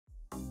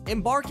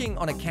Embarking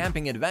on a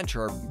camping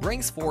adventure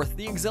brings forth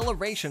the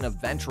exhilaration of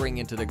venturing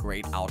into the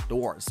great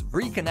outdoors,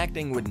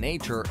 reconnecting with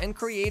nature, and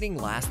creating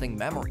lasting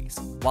memories.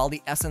 While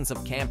the essence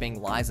of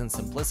camping lies in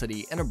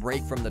simplicity and a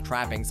break from the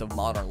trappings of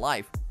modern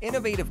life,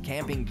 innovative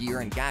camping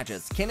gear and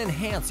gadgets can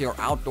enhance your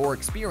outdoor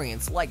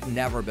experience like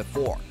never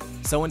before.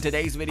 So in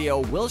today's video,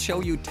 we'll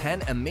show you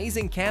 10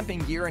 amazing camping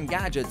gear and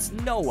gadgets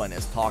no one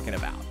is talking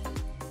about.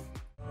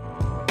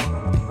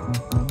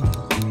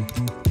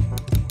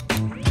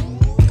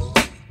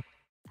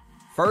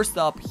 First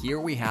up, here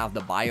we have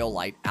the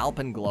BioLite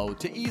AlpenGlow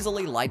to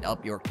easily light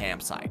up your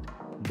campsite.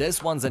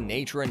 This one's a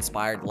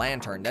nature-inspired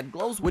lantern that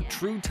glows with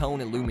true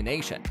tone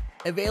illumination.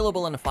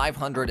 Available in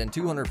 500 and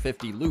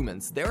 250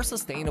 lumens, they're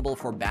sustainable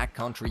for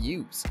backcountry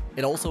use.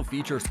 It also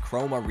features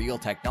Crua Aer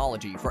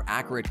technology for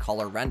accurate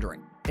color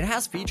rendering. It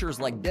has features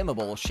like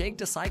dimmable, shake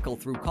to cycle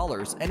through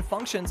colors, and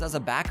functions as a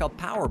backup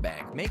power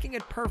bank, making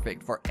it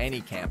perfect for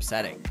any camp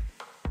setting.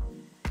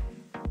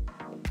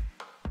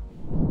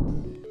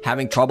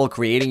 Having trouble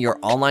creating your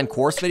online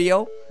course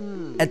video?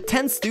 At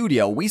 10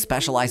 Studio, we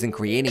specialize in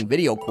creating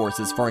video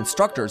courses for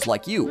instructors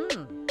like you.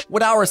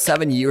 With our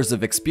 7 years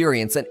of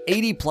experience and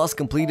 80+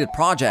 completed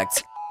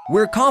projects,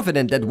 we're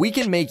confident that we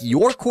can make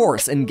your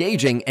course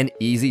engaging and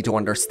easy to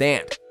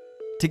understand.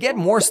 To get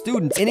more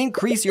students and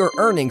increase your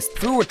earnings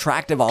through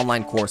attractive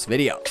online course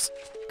videos,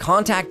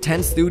 contact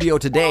 10 Studio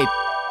today.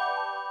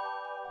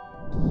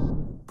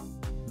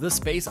 The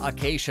Space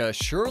Acacia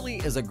surely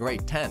is a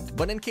great tent,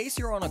 but in case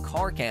you're on a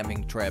car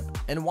camping trip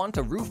and want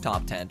a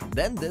rooftop tent,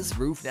 then this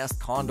Roofnest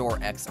Condor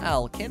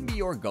XL can be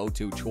your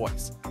go-to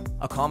choice.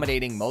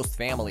 Accommodating most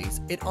families,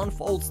 it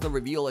unfolds to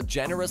reveal a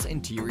generous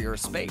interior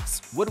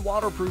space. With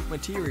waterproof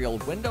material,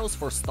 windows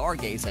for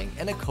stargazing,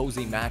 and a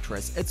cozy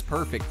mattress, it's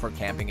perfect for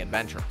camping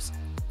adventures.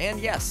 And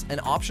yes, an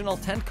optional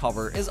tent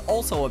cover is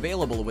also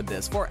available with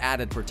this for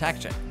added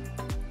protection.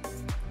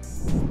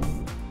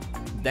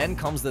 Then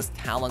comes this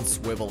Talon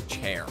Swivel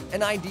chair,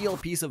 an ideal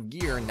piece of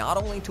gear not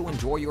only to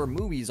enjoy your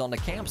movies on the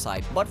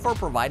campsite, but for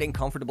providing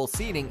comfortable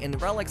seating and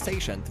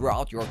relaxation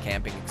throughout your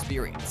camping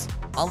experience.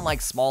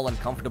 Unlike small and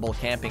comfortable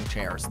camping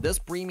chairs, this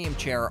premium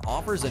chair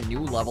offers a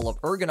new level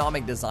of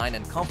ergonomic design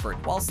and comfort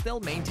while still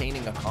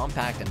maintaining a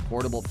compact and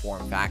portable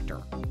form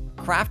factor.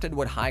 Crafted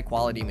with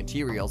high-quality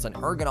materials and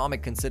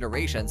ergonomic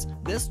considerations,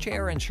 this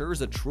chair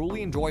ensures a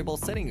truly enjoyable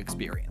sitting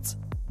experience.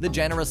 The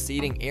generous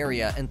seating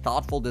area and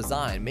thoughtful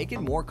design make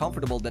it more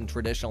comfortable than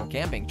traditional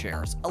camping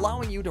chairs,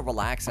 allowing you to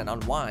relax and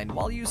unwind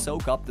while you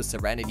soak up the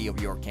serenity of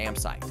your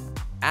campsite.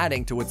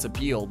 Adding to its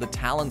appeal, the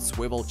Talon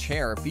Swivel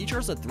chair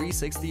features a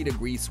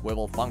 360-degree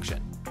swivel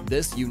function.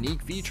 This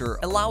unique feature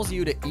allows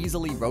you to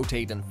easily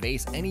rotate and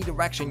face any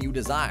direction you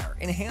desire,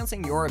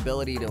 enhancing your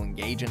ability to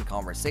engage in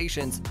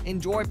conversations,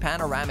 enjoy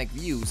panoramic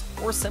views,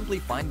 or simply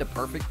find the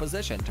perfect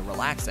position to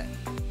relax in.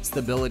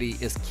 Stability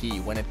is key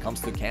when it comes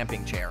to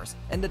camping chairs,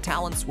 and the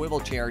Talon Swivel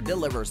chair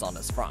delivers on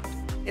this front.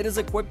 It is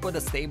equipped with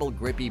a stable,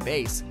 grippy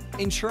base,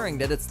 ensuring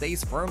that it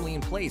stays firmly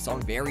in place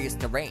on various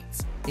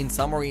terrains. In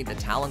summary, the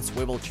Talon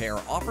Swivel chair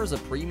offers a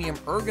premium,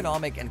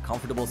 ergonomic, and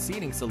comfortable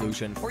seating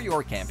solution for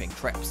your camping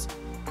trips.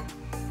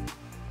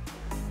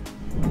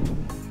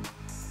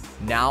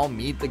 Now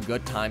meet the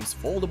Goodtimes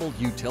Foldable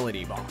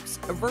Utility Box,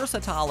 a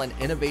versatile and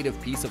innovative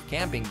piece of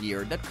camping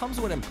gear that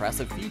comes with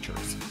impressive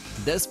features.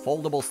 This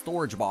foldable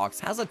storage box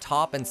has a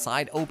top and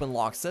side open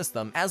lock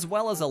system, as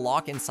well as a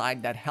lock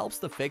inside that helps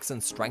to fix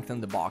and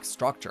strengthen the box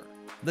structure.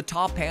 The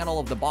top panel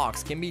of the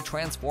box can be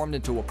transformed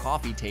into a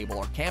coffee table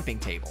or camping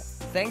table,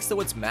 thanks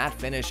to its matte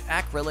finish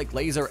acrylic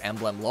laser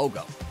emblem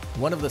logo.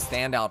 One of the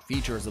standout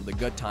features of the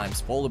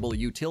Goodtimes Foldable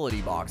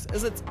Utility Box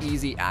is its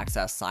easy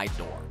access side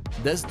door.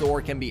 This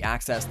door can be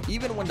accessed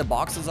even when the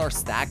boxes are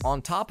stacked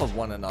on top of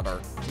one another,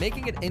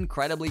 making it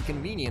incredibly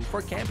convenient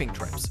for camping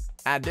trips.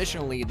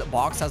 Additionally, the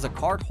box has a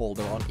card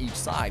holder on each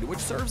side, which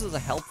serves as a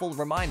helpful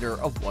reminder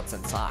of what's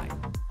inside.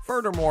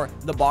 Furthermore,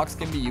 the box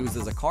can be used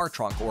as a car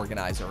trunk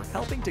organizer,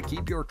 helping to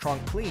keep your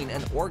trunk clean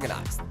and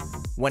organized.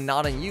 When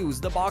not in use,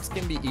 the box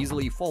can be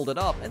easily folded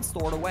up and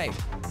stored away.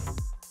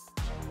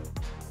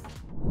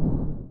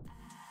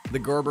 The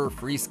Gerber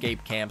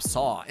Freescape Camp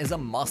Saw is a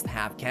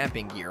must-have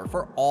camping gear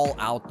for all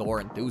outdoor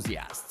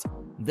enthusiasts.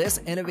 This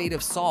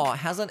innovative saw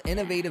has an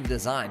innovative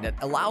design that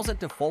allows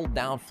it to fold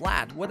down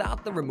flat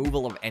without the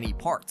removal of any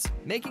parts,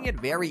 making it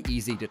very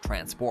easy to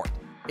transport.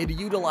 It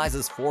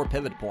utilizes 4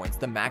 pivot points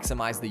to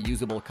maximize the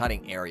usable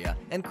cutting area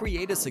and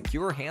create a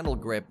secure handle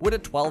grip with a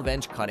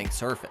 12-inch cutting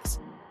surface.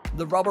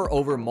 The rubber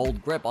over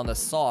mold grip on the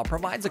saw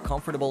provides a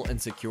comfortable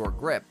and secure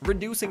grip,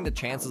 reducing the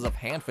chances of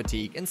hand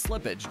fatigue and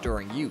slippage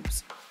during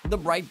use. The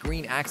bright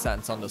green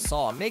accents on the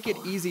saw make it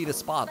easy to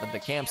spot at the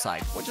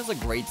campsite, which is a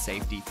great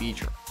safety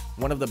feature.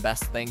 One of the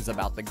best things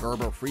about the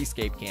Gerber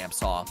Freescape Camp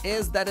Saw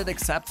is that it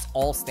accepts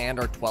all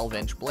standard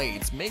 12-inch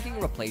blades, making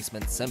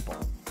replacement simple.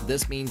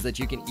 This means that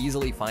you can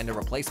easily find a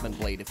replacement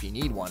blade if you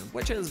need one,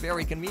 which is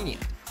very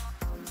convenient.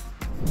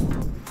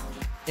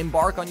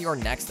 Embark on your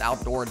next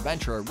outdoor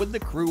adventure with the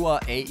Crua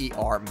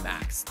Aer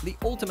Maxx, the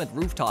ultimate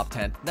rooftop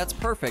tent that's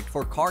perfect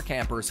for car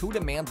campers who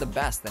demand the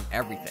best in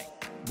everything.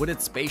 With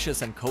its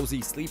spacious and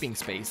cozy sleeping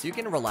space, you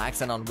can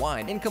relax and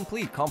unwind in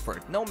complete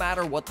comfort no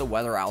matter what the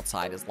weather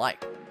outside is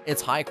like.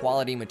 Its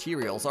high-quality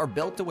materials are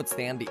built to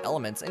withstand the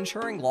elements,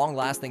 ensuring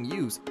long-lasting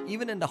use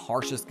even in the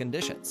harshest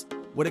conditions.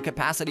 With a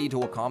capacity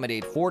to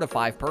accommodate 4 to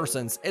 5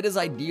 persons, it is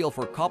ideal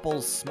for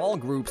couples, small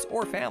groups,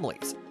 or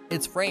families.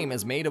 Its frame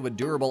is made of a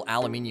durable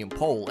aluminum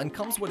pole and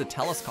comes with a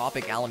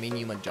telescopic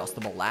aluminum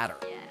adjustable ladder.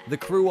 The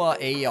Crua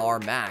Aer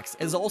Maxx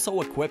is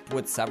also equipped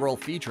with several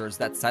features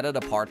that set it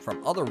apart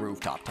from other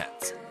rooftop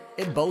tents.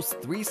 It boasts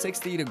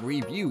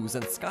 360-degree views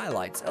and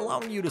skylights,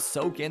 allowing you to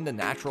soak in the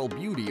natural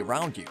beauty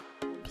around you.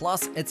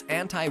 Plus, its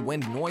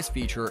anti-wind noise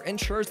feature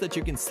ensures that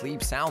you can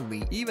sleep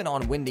soundly even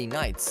on windy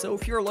nights, so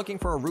if you're looking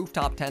for a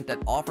rooftop tent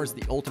that offers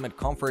the ultimate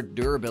comfort,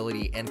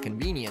 durability, and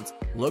convenience,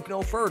 look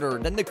no further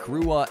than the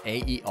Crua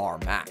Aer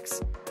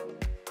Maxx.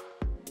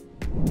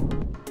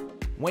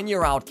 When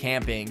you're out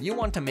camping, you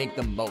want to make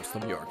the most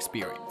of your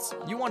experience.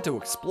 You want to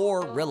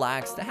explore,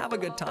 relax, to have a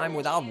good time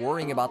without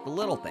worrying about the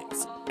little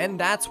things. And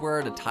that's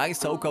where the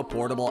Taisoca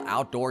portable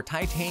outdoor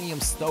titanium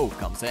stove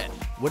comes in.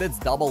 With its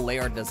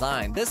double-layered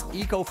design, this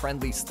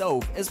eco-friendly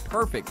stove is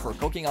perfect for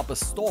cooking up a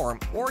storm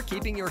or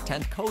keeping your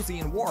tent cozy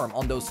and warm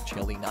on those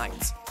chilly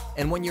nights.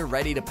 And when you're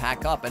ready to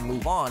pack up and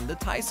move on, the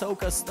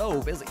Taisoca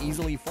stove is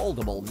easily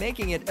foldable,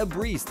 making it a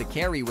breeze to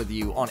carry with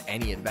you on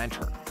any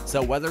adventure.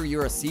 So whether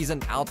you're a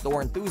seasoned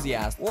outdoor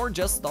enthusiast or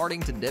just starting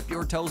to dip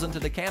your toes into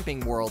the camping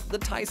world, the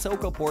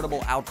Taisoca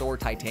portable outdoor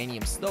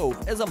titanium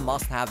stove is a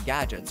must-have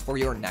gadget for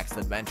your next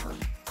adventure.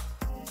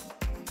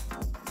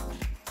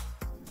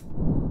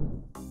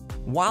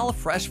 While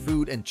fresh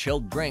food and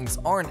chilled drinks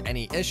aren't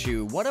any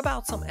issue, what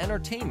about some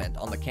entertainment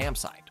on the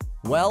campsite?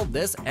 Well,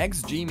 this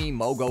XGIMI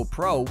MoGo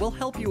Pro will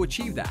help you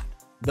achieve that.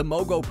 The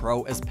MoGo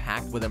Pro is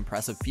packed with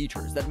impressive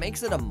features that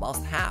makes it a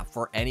must-have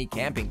for any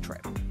camping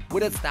trip.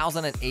 With its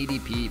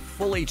 1080p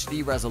Full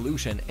HD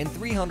resolution and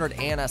 300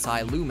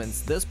 ANSI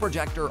lumens, this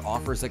projector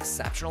offers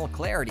exceptional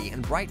clarity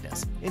and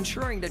brightness,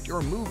 ensuring that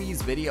your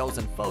movies, videos,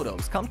 and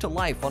photos come to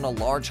life on a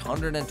large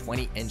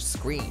 120-inch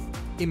screen.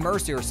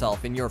 Immerse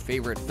yourself in your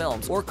favorite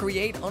films or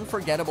create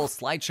unforgettable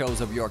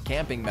slideshows of your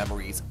camping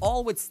memories,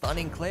 all with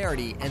stunning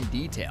clarity and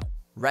detail.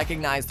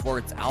 Recognized for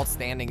its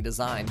outstanding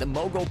design, the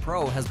MoGo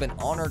Pro has been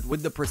honored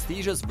with the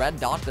prestigious Red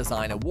Dot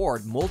Design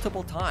Award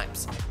multiple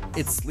times.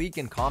 Its sleek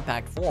and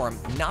compact form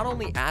not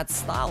only adds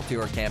style to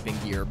your camping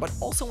gear, but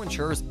also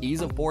ensures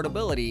ease of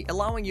portability,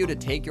 allowing you to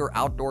take your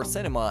outdoor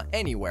cinema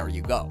anywhere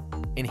you go.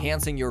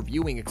 Enhancing your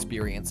viewing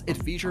experience,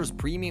 it features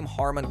premium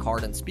Harman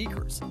Kardon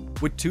speakers.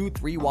 With two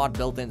 3-watt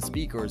built-in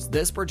speakers,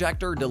 this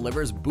projector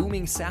delivers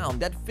booming sound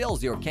that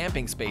fills your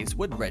camping space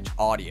with rich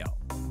audio.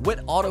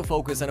 With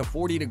autofocus and a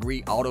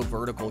 40-degree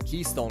auto-vertical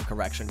keystone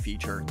correction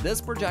feature, this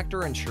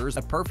projector ensures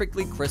a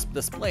perfectly crisp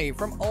display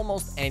from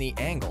almost any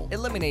angle,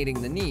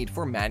 eliminating the need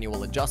for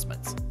manual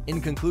adjustments.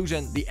 In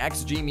conclusion, the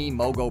XGIMI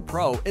MoGo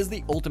Pro is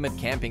the ultimate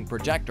camping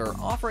projector,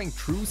 offering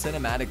true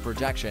cinematic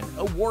projection,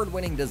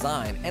 award-winning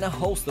design, and a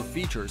host of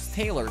features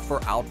tailored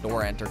for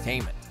outdoor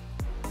entertainment.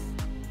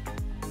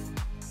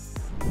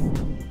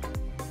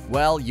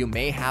 Well, you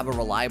may have a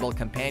reliable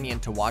companion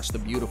to watch the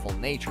beautiful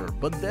nature,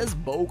 but this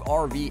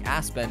BougeRV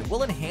Aspen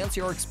will enhance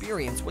your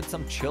experience with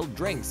some chilled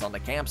drinks on the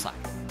campsite.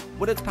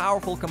 With its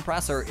powerful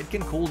compressor, it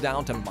can cool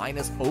down to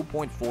minus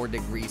 0.4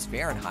 degrees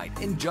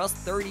Fahrenheit in just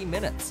 30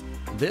 minutes.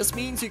 This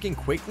means you can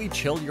quickly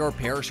chill your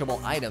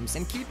perishable items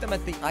and keep them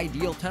at the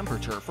ideal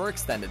temperature for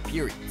extended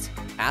periods.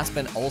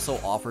 Aspen also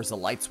offers a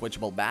light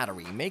switchable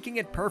battery, making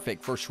it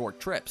perfect for short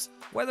trips.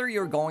 Whether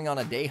you're going on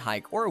a day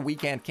hike or a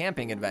weekend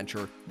camping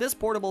adventure, this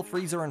portable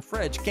freezer and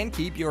fridge can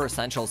keep your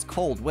essentials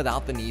cold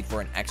without the need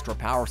for an extra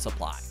power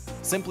supply.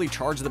 Simply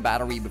charge the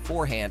battery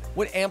beforehand.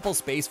 With ample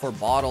space for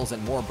bottles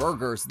and more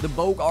burgers, the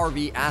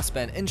BougeRV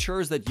Aspen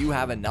ensures that you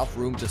have enough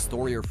room to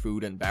store your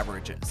food and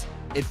beverages.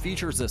 It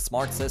features a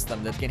smart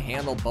system that can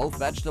handle both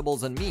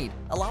vegetables and meat,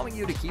 allowing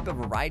you to keep a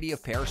variety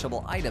of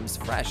perishable items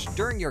fresh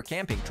during your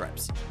camping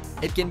trips.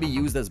 It can be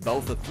used as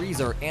both a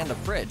freezer and a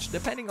fridge,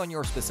 depending on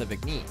your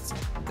specific needs.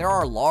 There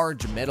are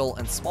large, middle,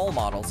 and small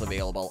models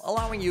available,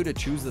 allowing you to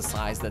choose the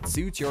size that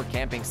suits your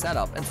camping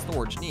setup and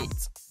storage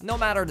needs. No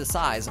matter the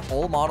size,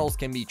 all models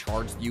can be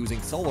charged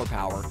using solar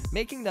power,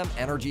 making them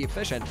energy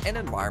efficient and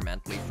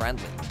environmentally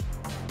friendly.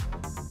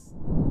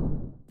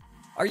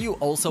 Are you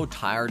also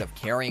tired of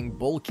carrying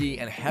bulky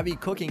and heavy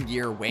cooking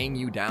gear weighing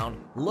you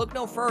down? Look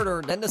no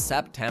further than the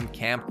Septem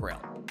Camp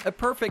Grill, a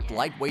perfect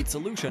lightweight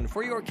solution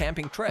for your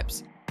camping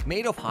trips.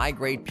 Made of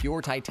high-grade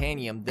pure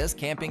titanium, this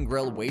camping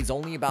grill weighs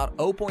only about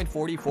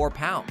 0.44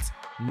 pounds.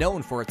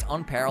 Known for its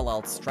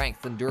unparalleled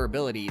strength and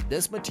durability,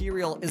 this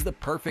material is the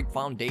perfect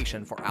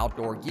foundation for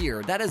outdoor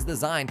gear that is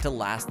designed to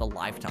last a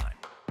lifetime.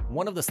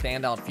 One of the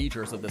standout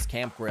features of this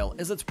camp grill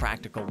is its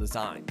practical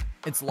design.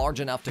 It's large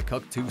enough to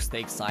cook 2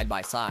 steaks side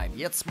by side,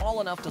 yet small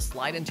enough to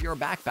slide into your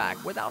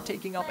backpack without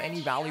taking up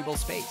any valuable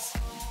space.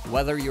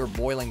 Whether you're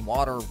boiling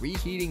water,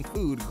 reheating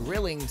food,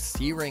 grilling,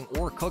 searing,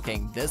 or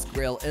cooking, this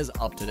grill is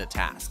up to the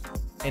task.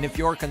 And if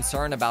you're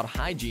concerned about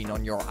hygiene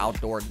on your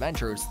outdoor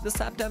adventures, the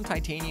Septem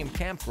Titanium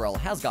Camp Grill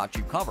has got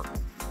you covered.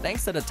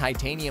 Thanks to the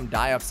titanium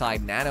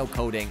dioxide nano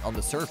coating on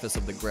the surface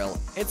of the grill,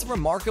 it's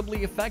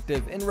remarkably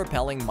effective in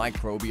repelling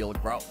microbial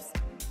growth.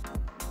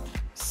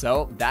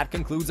 So that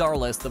concludes our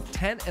list of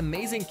 10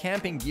 amazing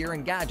camping gear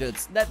and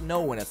gadgets that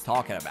no one is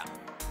talking about.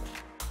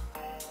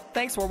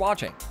 Thanks for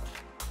watching.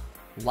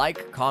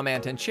 Like,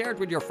 comment, and share it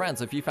with your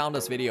friends if you found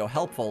this video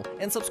helpful,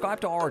 and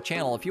subscribe to our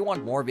channel if you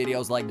want more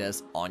videos like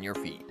this on your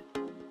feed.